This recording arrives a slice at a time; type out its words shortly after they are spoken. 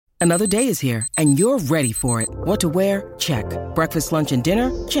Another day is here, and you're ready for it. What to wear? Check. Breakfast, lunch, and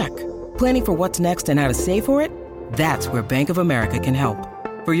dinner? Check. Planning for what's next and how to save for it? That's where Bank of America can help.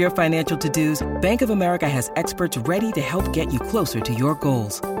 For your financial to-dos, Bank of America has experts ready to help get you closer to your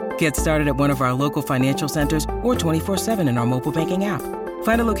goals. Get started at one of our local financial centers or 24/7 in our mobile banking app.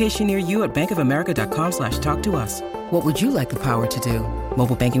 Find a location near you at bankofamerica.com/talktous. What would you like the power to do?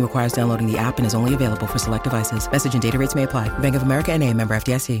 Mobile banking requires downloading the app and is only available for select devices. Message and data rates may apply. Bank of America N.A., member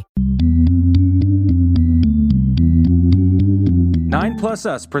FDIC.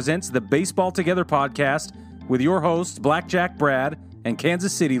 9+Us presents the Baseball Together podcast with your hosts, Blackjack Brad and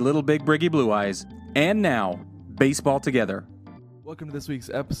Kansas City Little Big Briggy Blue Eyes. And now, Baseball Together. Welcome to this week's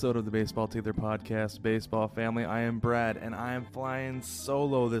episode of the Baseball Together podcast, Baseball Family. I am Brad, and I am flying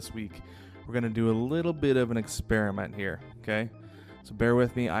solo this week. We're going to do a little bit of an experiment here, okay? So bear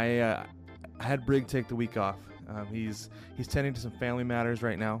with me. I had Brig take the week off. He's tending to some family matters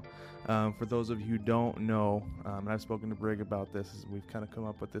right now. For those of you who don't know, and I've spoken to Brig about this, we've kind of come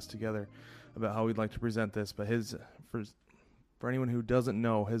up with this together about how we'd like to present this. But for anyone who doesn't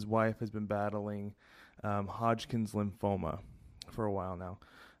know, his wife has been battling Hodgkin's lymphoma for a while now.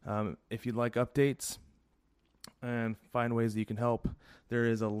 If you'd like updates and find ways that you can help, there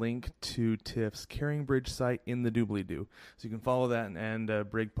is a link to Tiff's Caring Bridge site in the doobly-doo. So you can follow that, and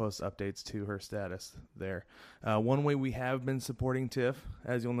Brig posts updates to her status there. One way we have been supporting Tiff,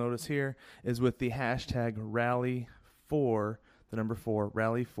 as you'll notice here, is with the hashtag Rally4, the number 4,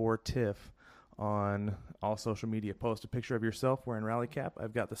 Rally4Tiff on all social media. Post a picture of yourself wearing rally cap.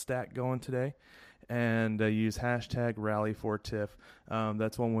 I've got the stack going today. And use hashtag Rally4Tiff.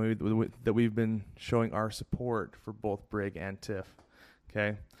 That's one way that we've been showing our support for both Brig and Tiff.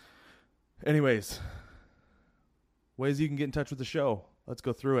 Okay. Anyways, ways you can get in touch with the show. Let's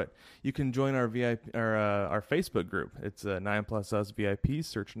go through it. You can join our our Facebook group. It's 9+Us VIP.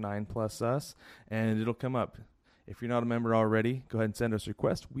 Search 9+Us, and it'll come up. If you're not a member already, go ahead and send us a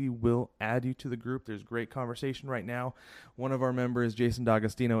request. We will add you to the group. There's great conversation right now. One of our members, Jason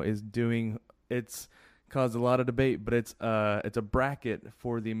D'Agostino, is doing. It's caused a lot of debate, but it's a bracket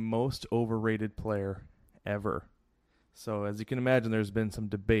for the most overrated player ever. So as you can imagine, there's been some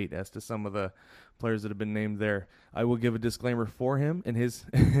debate as to some of the players that have been named there. I will give a disclaimer for him in his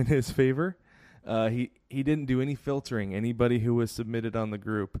in his favor. He didn't do any filtering. Anybody who was submitted on the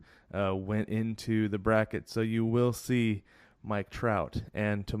group went into the bracket. So you will see Mike Trout,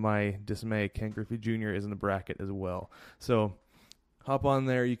 and to my dismay, Ken Griffey Jr. is in the bracket as well. So hop on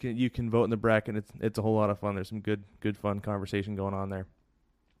there. You can vote in the bracket. It's a whole lot of fun. There's some good fun conversation going on there.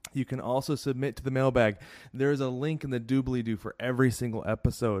 You can also submit to the mailbag. There is a link in the doobly-doo for every single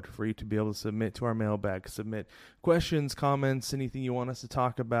episode for you to be able to submit to our mailbag. Submit questions, comments, anything you want us to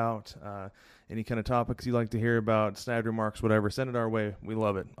talk about, any kind of topics you'd like to hear about, snide remarks, whatever. Send it our way. We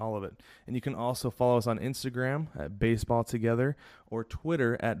love it, all of it. And you can also follow us on Instagram at Baseball Together or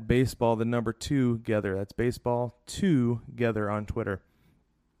Twitter at Baseball, the number 2 Together. That's Baseball 2 Together on Twitter.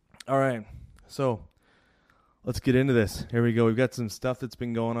 All right, so let's get into this. Here we go. We've got some stuff that's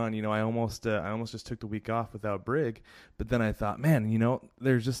been going on. You know, I almost just took the week off without Brig, but then I thought, man, you know,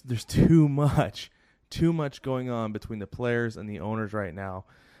 there's too much going on between the players and the owners right now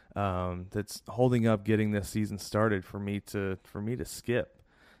that's holding up getting this season started for me to skip.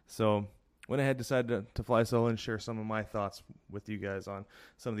 So went ahead, decided to fly solo and share some of my thoughts with you guys on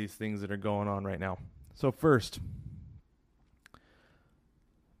some of these things that are going on right now. So first,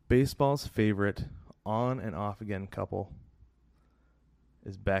 baseball's favorite on and off again couple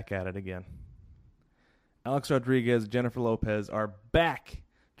is back at it again. Alex Rodriguez, Jennifer Lopez are back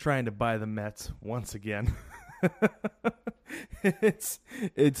trying to buy the Mets once again.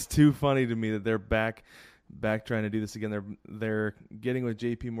 It's too funny to me that they're back trying to do this again. They're getting with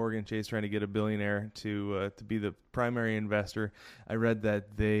J.P. Morgan Chase, trying to get a billionaire to be the primary investor. I read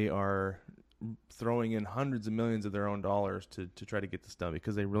that they are throwing in hundreds of millions of their own dollars to try to get this done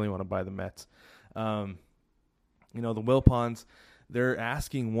because they really want to buy the Mets. You know, the Wilpons, they're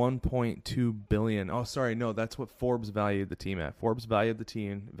asking $1.2 billion. Oh, sorry, no, that's what Forbes valued the team at. Forbes valued the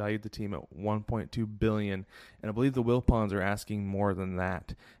team at $1.2 billion, and I believe the Wilpons are asking more than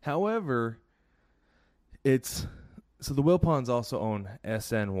that. However, so the Wilpons also own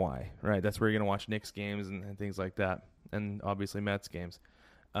SNY, right? That's where you're going to watch Knicks games and things like that, and obviously Mets games.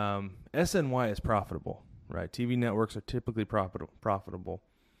 SNY is profitable, right? TV networks are typically profitable,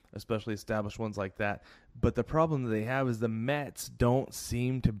 especially established ones like that. But the problem that they have is the Mets don't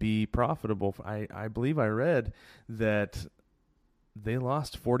seem to be profitable. I believe I read that they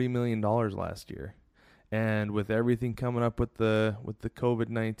lost $40 million last year. And with everything coming up with the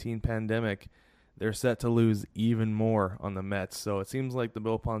COVID-19 pandemic, they're set to lose even more on the Mets. So it seems like the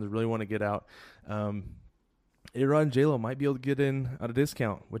Wilpons really want to get out. A-Rod and J-Lo might be able to get in at a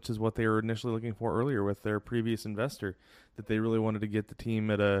discount, which is what they were initially looking for earlier with their previous investor, that they really wanted to get the team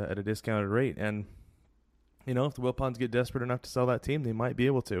at a discounted rate. And, you know, if the Wilpons get desperate enough to sell that team, they might be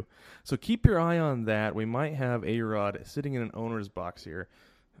able to. So keep your eye on that. We might have A-Rod sitting in an owner's box here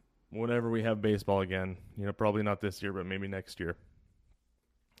whenever we have baseball again. You know, probably not this year, but maybe next year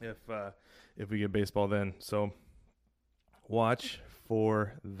if we get baseball then. So watch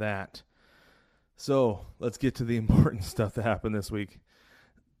for that. So let's get to the important stuff that happened this week.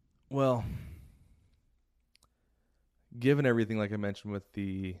 Well, given everything, like I mentioned, with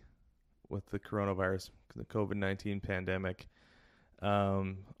the coronavirus, the COVID-19 pandemic,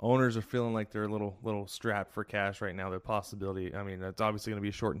 owners are feeling like they're a little strapped for cash right now. The possibility, I mean, it's obviously going to be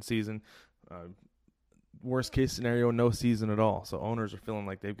a shortened season. Worst case scenario, no season at all. So owners are feeling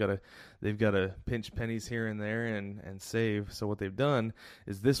like they've got to pinch pennies here and there and save. So what they've done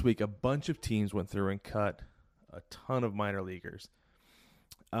is this week a bunch of teams went through and cut a ton of minor leaguers.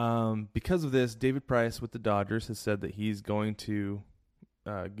 Because of this, David Price with the Dodgers has said that he's going to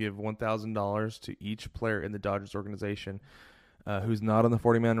give $1,000 to each player in the Dodgers organization who's not on the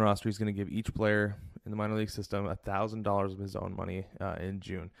 40-man roster. He's going to give each player in the minor league system $1,000 of his own money in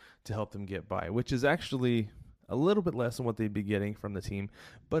June to help them get by, which is actually a little bit less than what they'd be getting from the team,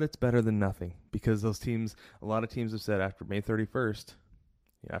 but it's better than nothing because those teams, a lot of teams have said after May 31st,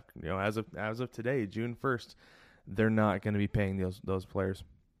 as of today, June 1st, they're not going to be paying those players.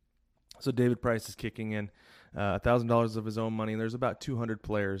 So David Price is kicking in $1,000 of his own money, and there's about 200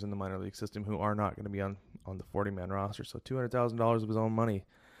 players in the minor league system who are not going to be on the 40-man roster. So $200,000 of his own money.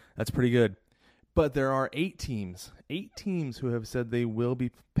 That's pretty good. But there are 8 teams who have said they will be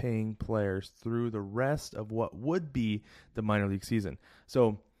paying players through the rest of what would be the minor league season.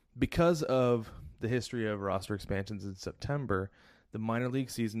 So because of the history of roster expansions in September, the minor league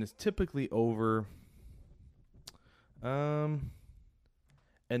season is typically over end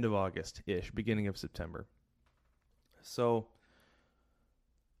of August-ish, beginning of September. So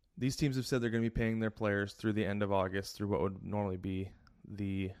these teams have said they're going to be paying their players through the end of August, through what would normally be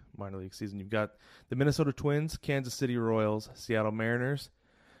the minor league season. You've got the Minnesota Twins, Kansas City Royals, Seattle Mariners,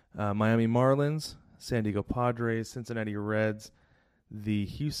 Miami Marlins, San Diego Padres, Cincinnati Reds, the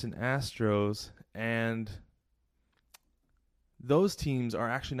Houston Astros, and those teams are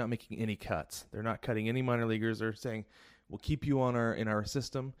actually not making any cuts. They're not cutting any minor leaguers. They're saying, we'll keep you in our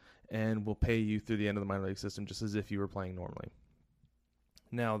system, and we'll pay you through the end of the minor league system just as if you were playing normally.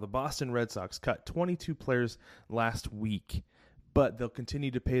 Now, the Boston Red Sox cut 22 players last week, but they'll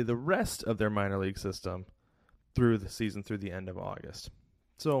continue to pay the rest of their minor league system through the season, through the end of August.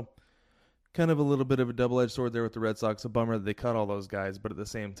 So kind of a little bit of a double-edged sword there with the Red Sox. A bummer that they cut all those guys, but at the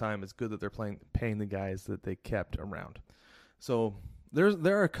same time, it's good that they're paying the guys that they kept around. So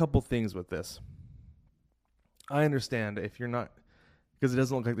there are a couple things with this. I understand if you're not, because it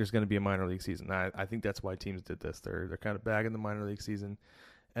doesn't look like there's going to be a minor league season. I think that's why teams did this. They're kind of bagging the minor league season,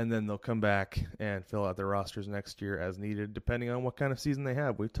 and then they'll come back and fill out their rosters next year as needed, depending on what kind of season they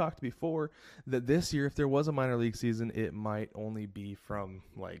have. We've talked before that this year, if there was a minor league season, it might only be from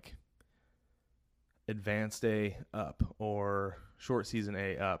like advanced A up or short season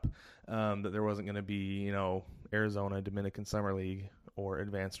A up, that there wasn't going to be, Arizona, Dominican Summer League, or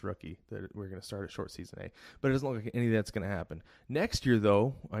advanced rookie, that we're going to start at short season A. But it doesn't look like any of that's going to happen. Next year,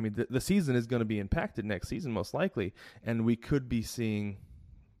 though, I mean, the season is going to be impacted next season most likely, and we could be seeing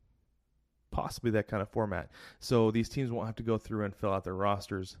possibly that kind of format. So these teams won't have to go through and fill out their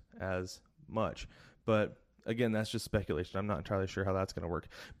rosters as much. But again, that's just speculation. I'm not entirely sure how that's going to work.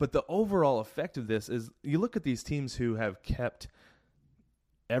 But the overall effect of this is you look at these teams who have kept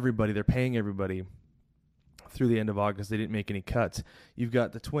everybody, they're paying everybody through the end of August. They didn't make any cuts. You've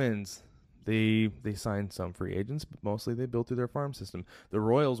got the Twins. They signed some free agents, but mostly they built through their farm system. The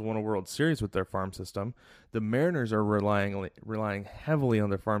Royals won a World Series with their farm system. The Mariners are relying heavily on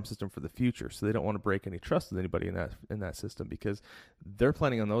their farm system for the future, so they don't want to break any trust with anybody in that system because they're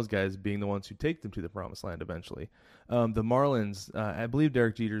planning on those guys being the ones who take them to the promised land eventually. The Marlins, I believe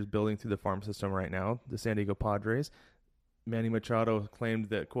Derek Jeter is building through the farm system right now. The San Diego Padres, Manny Machado claimed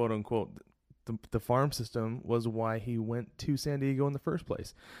that, quote unquote, the farm system was why he went to San Diego in the first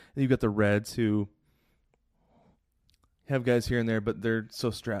place. And you've got the Reds, who have guys here and there, but they're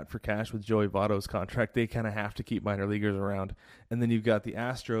so strapped for cash with Joey Votto's contract, they kind of have to keep minor leaguers around. And then you've got the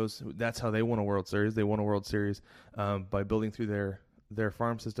Astros. That's how they won a World Series. They won a World Series by building through their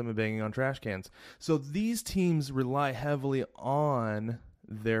farm system and banging on trash cans. So these teams rely heavily on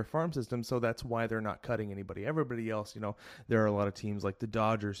their farm system, so that's why they're not cutting anybody. Everybody else, there are a lot of teams like the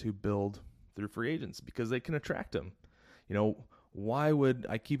Dodgers who build through free agents because they can attract them. You know, why would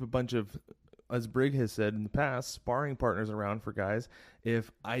I keep a bunch of, as Brig has said in the past, sparring partners around for guys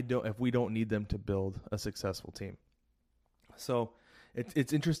if we don't need them to build a successful team? So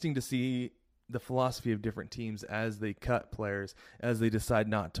it's interesting to see the philosophy of different teams as they cut players, as they decide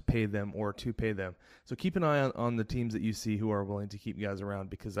not to pay them or to pay them. So keep an eye on the teams that you see who are willing to keep guys around,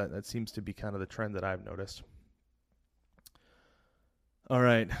 because that seems to be kind of the trend that I've noticed. All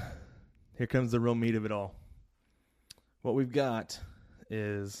right, here comes the real meat of it all. What we've got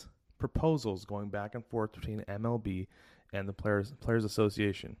is proposals going back and forth between MLB and the Players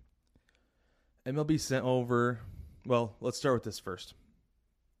Association. MLB sent over, well, let's start with this first.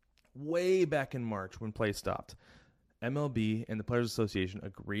 Way back in March when play stopped, MLB and the Players Association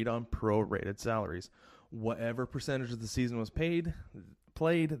agreed on prorated salaries. Whatever percentage of the season was played,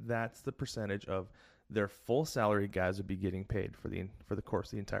 that's the percentage of their full salary guys would be getting paid for the course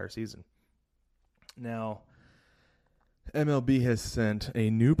of the entire season. Now, MLB has sent a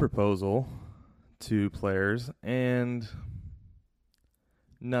new proposal to players, and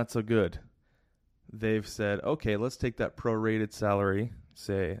not so good. They've said, okay, let's take that prorated salary.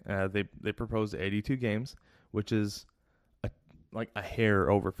 Say they proposed 82 games, which is like a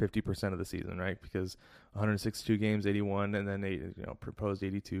hair over 50% of the season, right? Because 162 games, 81, and then they proposed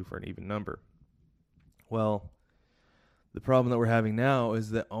 82 for an even number. Well, the problem that we're having now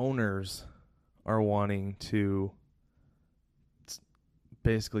is that owners are wanting to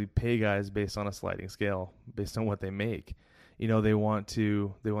basically pay guys based on a sliding scale, based on what they make. They want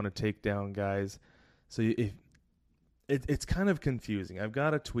to take down guys. So if it's kind of confusing. I've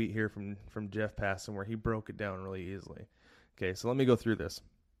got a tweet here from Jeff Passan where he broke it down really easily. Okay, so let me go through this.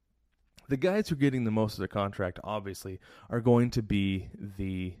 The guys who are getting the most of the contract, obviously, are going to be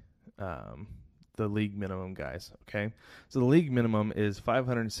the league minimum guys. Okay, so the league minimum is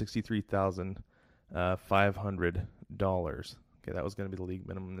 $563,500. Okay, that was going to be the league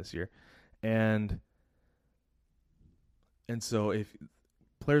minimum this year, and so if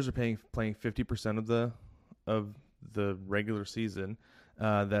players are playing 50% of the regular season,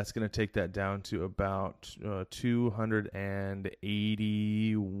 that's going to take that down to about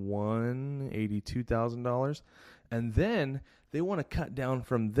 $82,000, and then they want to cut down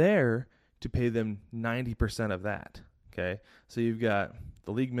from there to pay them 90% of that. Okay, so you've got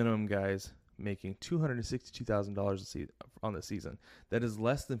the league minimum guys making $262,000 on the season. That is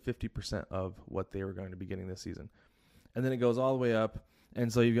less than 50% of what they were going to be getting this season, and then it goes all the way up.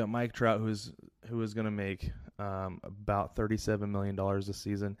 And so you've got Mike Trout, who is going to make about $37 million this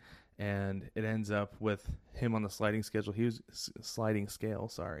season, and it ends up with him on the sliding scale. He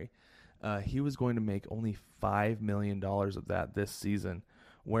was going to make only $5 million of that this season,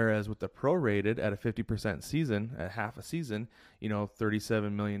 whereas with the prorated at a 50% season, at half a season,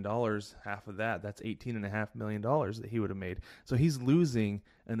 $37 million, half of that's $18.5 million that he would have made. So he's losing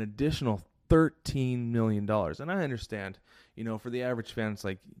an additional $13 million. And I understand, for the average fan, it's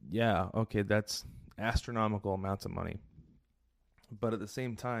like, yeah, okay, that's astronomical amounts of money. But at the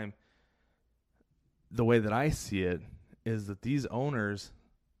same time, the way that I see it is that these owners,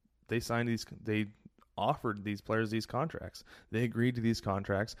 they offered these players these contracts. They agreed to these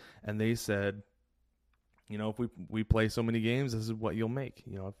contracts, and they said, if we play so many games, this is what you'll make.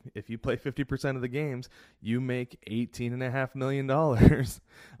 If you play 50% of the games, you make $18.5 million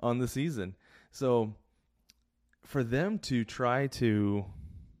on the season. So for them to try to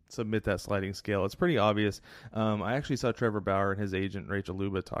submit that sliding scale, it's pretty obvious. I actually saw Trevor Bauer and his agent Rachel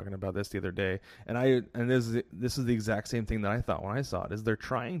Luba talking about this the other day, and this is the exact same thing that I thought when I saw it. Is they're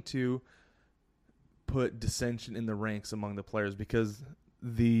trying to put dissension in the ranks among the players, because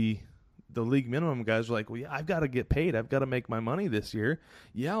the league minimum guys are like, well, yeah, I've got to get paid. I've got to make my money this year.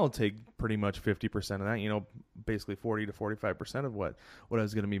 Yeah, I'll take pretty much 50% of that, basically 40 to 45% of what I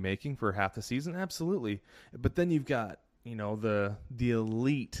was going to be making for half the season. Absolutely. But then you've got, the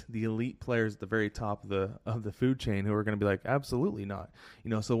elite players at the very top of the food chain who are going to be like, absolutely not.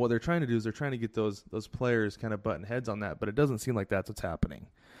 So what they're trying to do is they're trying to get those players kind of button heads on that, but it doesn't seem like that's what's happening.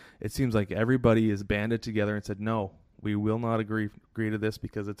 It seems like everybody is banded together and said, no, we will not agree to this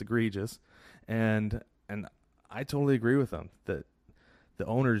because it's egregious. And I totally agree with them that the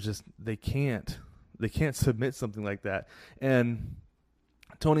owners just, they can't submit something like that. And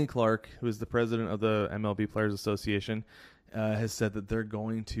Tony Clark, who is the president of the MLB Players Association, has said that they're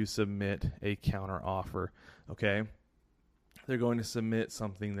going to submit a counter offer. Okay. They're going to submit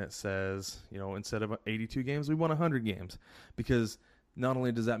something that says, instead of 82 games, we want 100 games, because not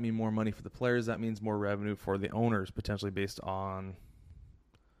only does that mean more money for the players, that means more revenue for the owners, potentially based on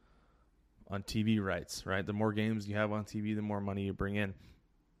TV rights, right? The more games you have on TV, the more money you bring in.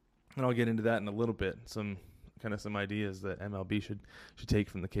 And I'll get into that in a little bit. Some ideas that MLB should take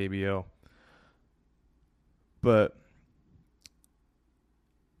from the KBO. But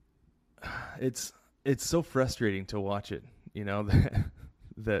it's so frustrating to watch it,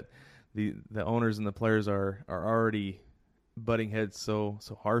 that the owners and the players are already butting heads so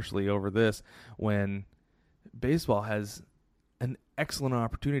harshly over this, when baseball has an excellent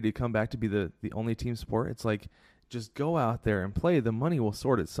opportunity to come back to be the only team sport. It's like, just go out there and play. The money will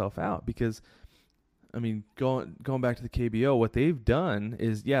sort itself out, because I mean, going back to the KBO, what they've done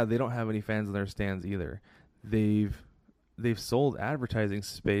is, they don't have any fans in their stands either. They've sold advertising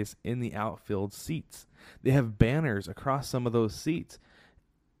space in the outfield seats. They have banners across some of those seats.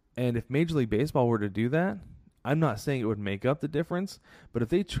 And if Major League Baseball were to do that, I'm not saying it would make up the difference, but if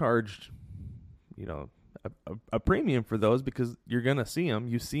they charged, a premium for those, because you're going to see them,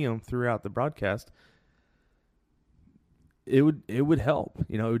 you see them throughout the broadcast, it would help.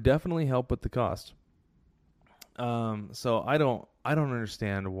 It would definitely help with the cost. So I don't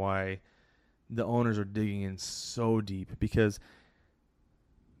understand why the owners are digging in so deep, because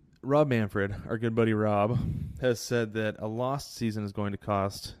Rob Manfred, our good buddy Rob, has said that a lost season is going to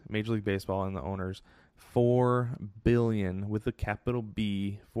cost Major League Baseball and the owners $4 billion, with a capital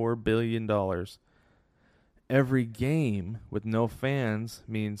B, $4 billion. Every game with no fans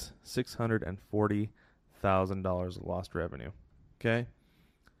means $640,000 of lost revenue. Okay?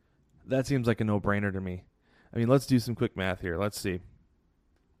 That seems like a no-brainer to me. I mean, let's do some quick math here. Let's see.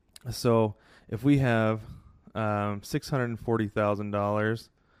 So if we have $640,000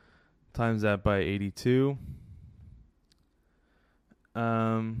 times that by 82,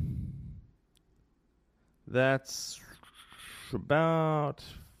 that's about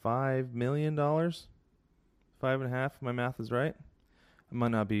 $5 million. 5.5. My math is right. I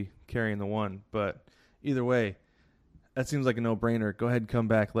might not be carrying the one, but either way, that seems like a no-brainer. Go ahead and come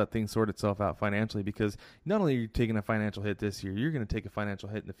back, let things sort itself out financially, because not only are you taking a financial hit this year, you're going to take a financial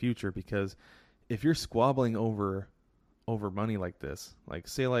hit in the future, because if you're squabbling over money like this,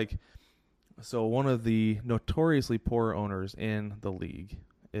 so one of the notoriously poor owners in the league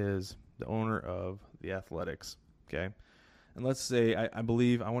is the owner of the Athletics, okay? And let's say, I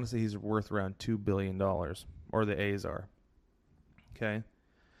want to say he's worth around $2 billion, or the A's are, okay?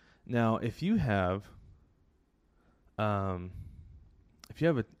 Now, if you have a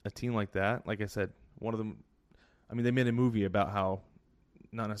team like that, like I said, one of them, they made a movie about how,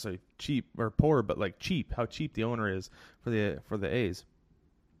 not necessarily cheap or poor, but like cheap, how cheap the owner is for the A's.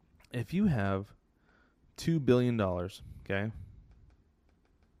 If you have $2 billion, okay,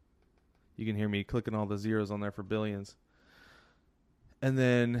 you can hear me clicking all the zeros on there for billions, and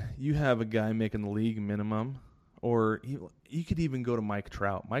then you have a guy making the league minimum, or you could even go to Mike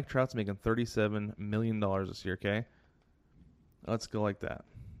Trout. Mike Trout's making $37 million this year, okay? Let's go like that.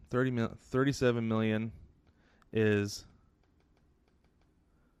 $37 million is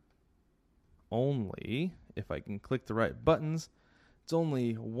only, if I can click the right buttons, it's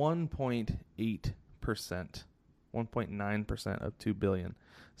only 1.8%, 1.9% of $2 billion.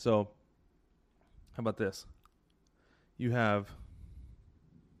 So, how about this? You have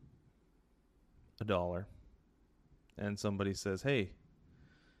 $1, and somebody says, "Hey,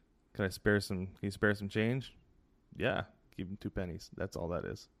 can you spare some change?" Yeah, give him 2 pennies. That's all that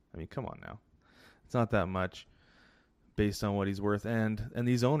is. I mean, come on now. It's not that much based on what he's worth. And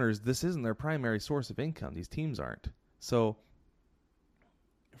these owners, this isn't their primary source of income. These teams aren't. So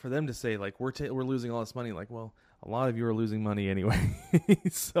for them to say, like, we're losing all this money, like, well, a lot of you are losing money anyway.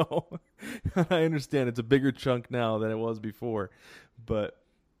 So I understand it's a bigger chunk now than it was before. But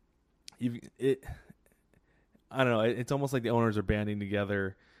I don't know. It's almost like the owners are banding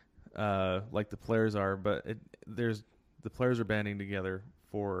together like the players are, but the players are banding together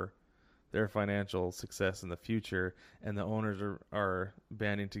for their financial success in the future, and the owners are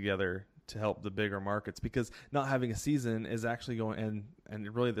banding together to help the bigger markets, because not having a season is actually going,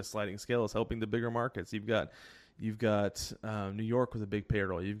 and really the sliding scale is helping the bigger markets. You've got New York with a big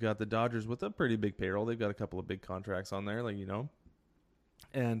payroll. You've got the Dodgers with a pretty big payroll. They've got a couple of big contracts on there,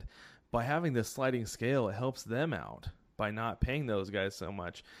 and by having this sliding scale, it helps them out by not paying those guys so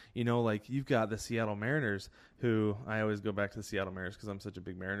much. Like you've got the Seattle Mariners, who I always go back to the Seattle Mariners because I'm such a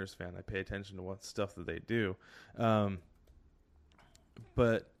big Mariners fan. I pay attention to what stuff that they do.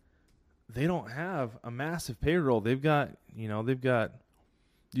 But they don't have a massive payroll. They've got Yusei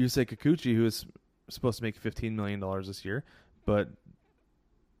Kikuchi, who is supposed to make $15 million this year, but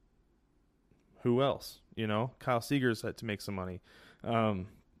who else? Kyle Seager's had to make some money.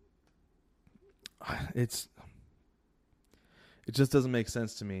 It just doesn't make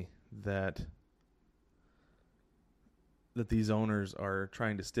sense to me that that these owners are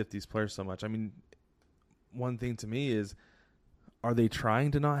trying to stiff these players so much. I mean, one thing to me is, are they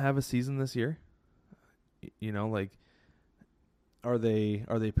trying to not have a season this year? You know, like, are they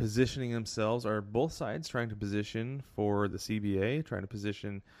positioning themselves? Are both sides trying to position for the CBA, trying to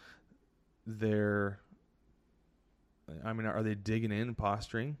position their, I mean, are they digging in and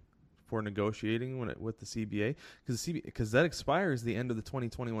posturing for negotiating with the CBA? Because that expires the end of the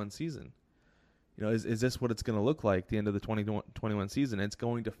 2021 season. You know, is this what it's going to look like, the end of the 2021 season? It's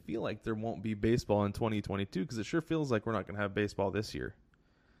going to feel like there won't be baseball in 2022, because it sure feels like we're not going to have baseball this year,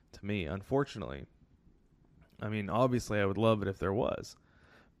 to me, unfortunately. I mean, obviously, I would love it if there was.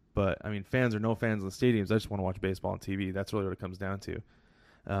 But, I mean, fans or no fans in the stadiums, I just want to watch baseball on TV. That's really what it comes down to.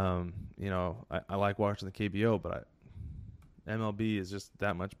 You know, I like watching the KBO, but MLB is just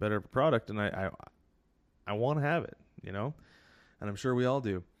that much better of a product, and I want to have it, you know? And I'm sure we all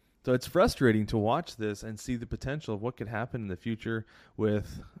do. So it's frustrating to watch this and see the potential of what could happen in the future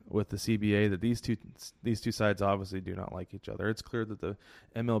with the CBA, that these two sides obviously do not like each other. It's clear that the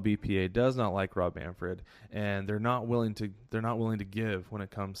MLBPA does not like Rob Manfred, and they're not willing to give when it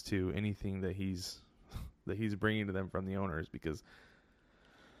comes to anything that he's bringing to them from the owners, because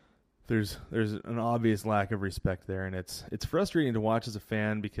there's an obvious lack of respect there, and it's frustrating to watch as a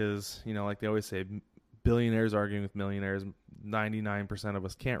fan, because, you know, like they always say, billionaires arguing with millionaires. 99% of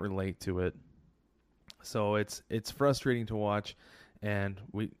us can't relate to it, so it's frustrating to watch, and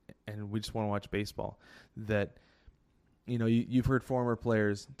we just want to watch baseball. That, you know, you've heard former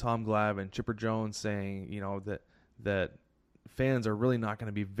players, Tom Glavine, Chipper Jones, saying, you know, that fans are really not going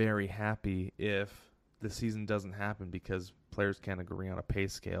to be very happy if the season doesn't happen, because players can't agree on a pay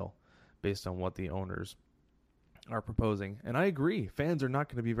scale based on what the owners are proposing. And I agree, fans are not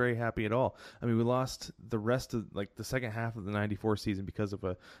going to be very happy at all. I mean, we lost the rest of, like, the second half of the 94 season because of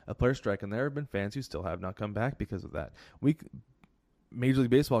a player strike, and there have been fans who still have not come back because of that. Major League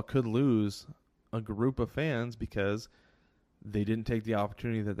Baseball could lose a group of fans because they didn't take the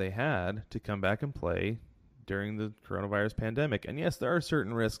opportunity that they had to come back and play during the coronavirus pandemic. And yes, there are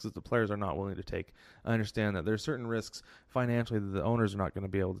certain risks that the players are not willing to take. I understand that. There's certain risks financially that the owners are not going to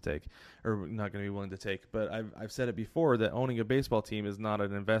be able to take, or not going to be willing to take. But I've said it before, that owning a baseball team is not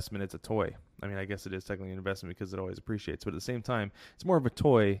an investment, it's a toy. I mean, I guess it is technically an investment because it always appreciates, but at the same time, it's more of a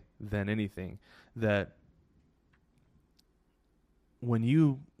toy than anything. That when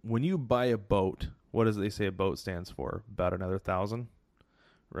you buy a boat, what does they say a boat stands for? About another 1,000,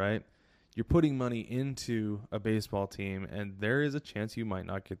 right? You're putting money into a baseball team, and there is a chance you might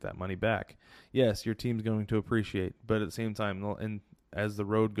not get that money back. Yes, your team's going to appreciate, but at the same time, and as the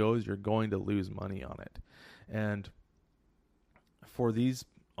road goes, you're going to lose money on it. And for these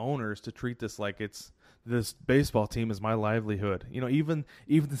owners to treat this like this baseball team is my livelihood. You know, even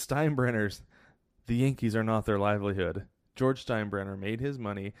the Steinbrenners, the Yankees are not their livelihood. George Steinbrenner made his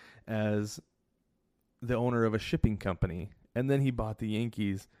money as the owner of a shipping company, and then he bought the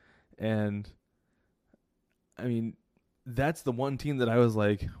Yankees. And, I mean, that's the one team that I was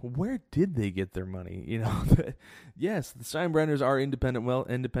like, where did they get their money? You know, yes, the Steinbrenners are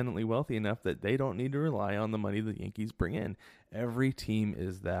independently wealthy enough that they don't need to rely on the money the Yankees bring in. Every team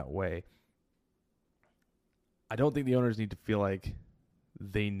is that way. I don't think the owners need to feel like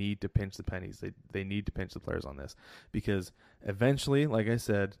they need to pinch the pennies. They need to pinch the players on this, because eventually, like I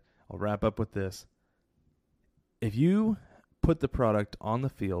said, I'll wrap up with this. If you put the product on the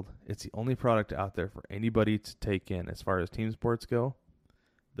field, it's the only product out there for anybody to take in as far as team sports go,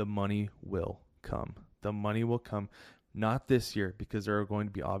 the money will come. The money will come, not this year, because there are going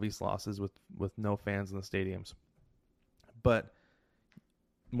to be obvious losses with no fans in the stadiums. But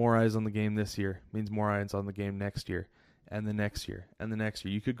more eyes on the game this year means more eyes on the game next year, and the next year, and the next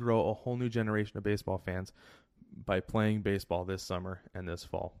year. You could grow a whole new generation of baseball fans by playing baseball this summer and this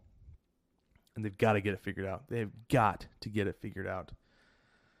fall. And they've got to get it figured out. They've got to get it figured out.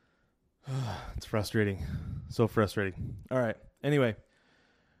 It's frustrating. So frustrating. All right. Anyway, I'm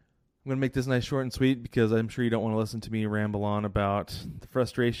going to make this nice, short, and sweet, because I'm sure you don't want to listen to me ramble on about the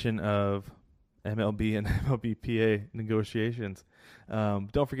frustration of MLB and MLBPA negotiations.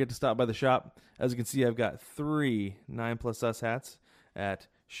 Don't forget to stop by the shop. As you can see, I've got 3 9+us hats at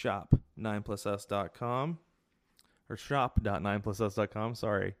shop9plusus.com. Or shop.9plusus.com,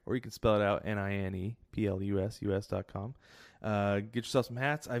 sorry. Or you can spell it out, NINEPLUS.com. Get yourself some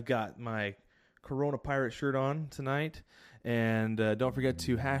hats. I've got my Corona Pirate shirt on tonight. And don't forget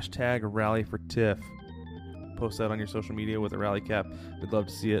to hashtag Rally for TIFF. Post that on your social media with a rally cap. We'd love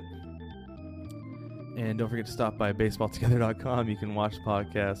to see it. And don't forget to stop by baseballtogether.com. You can watch the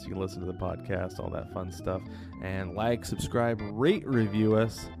podcast. You can listen to the podcast, all that fun stuff. And like, subscribe, rate, review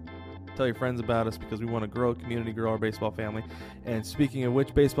us. Tell your friends about us because we want to grow a community, grow our baseball family. And speaking of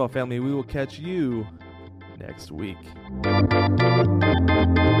which baseball family, we will catch you next week.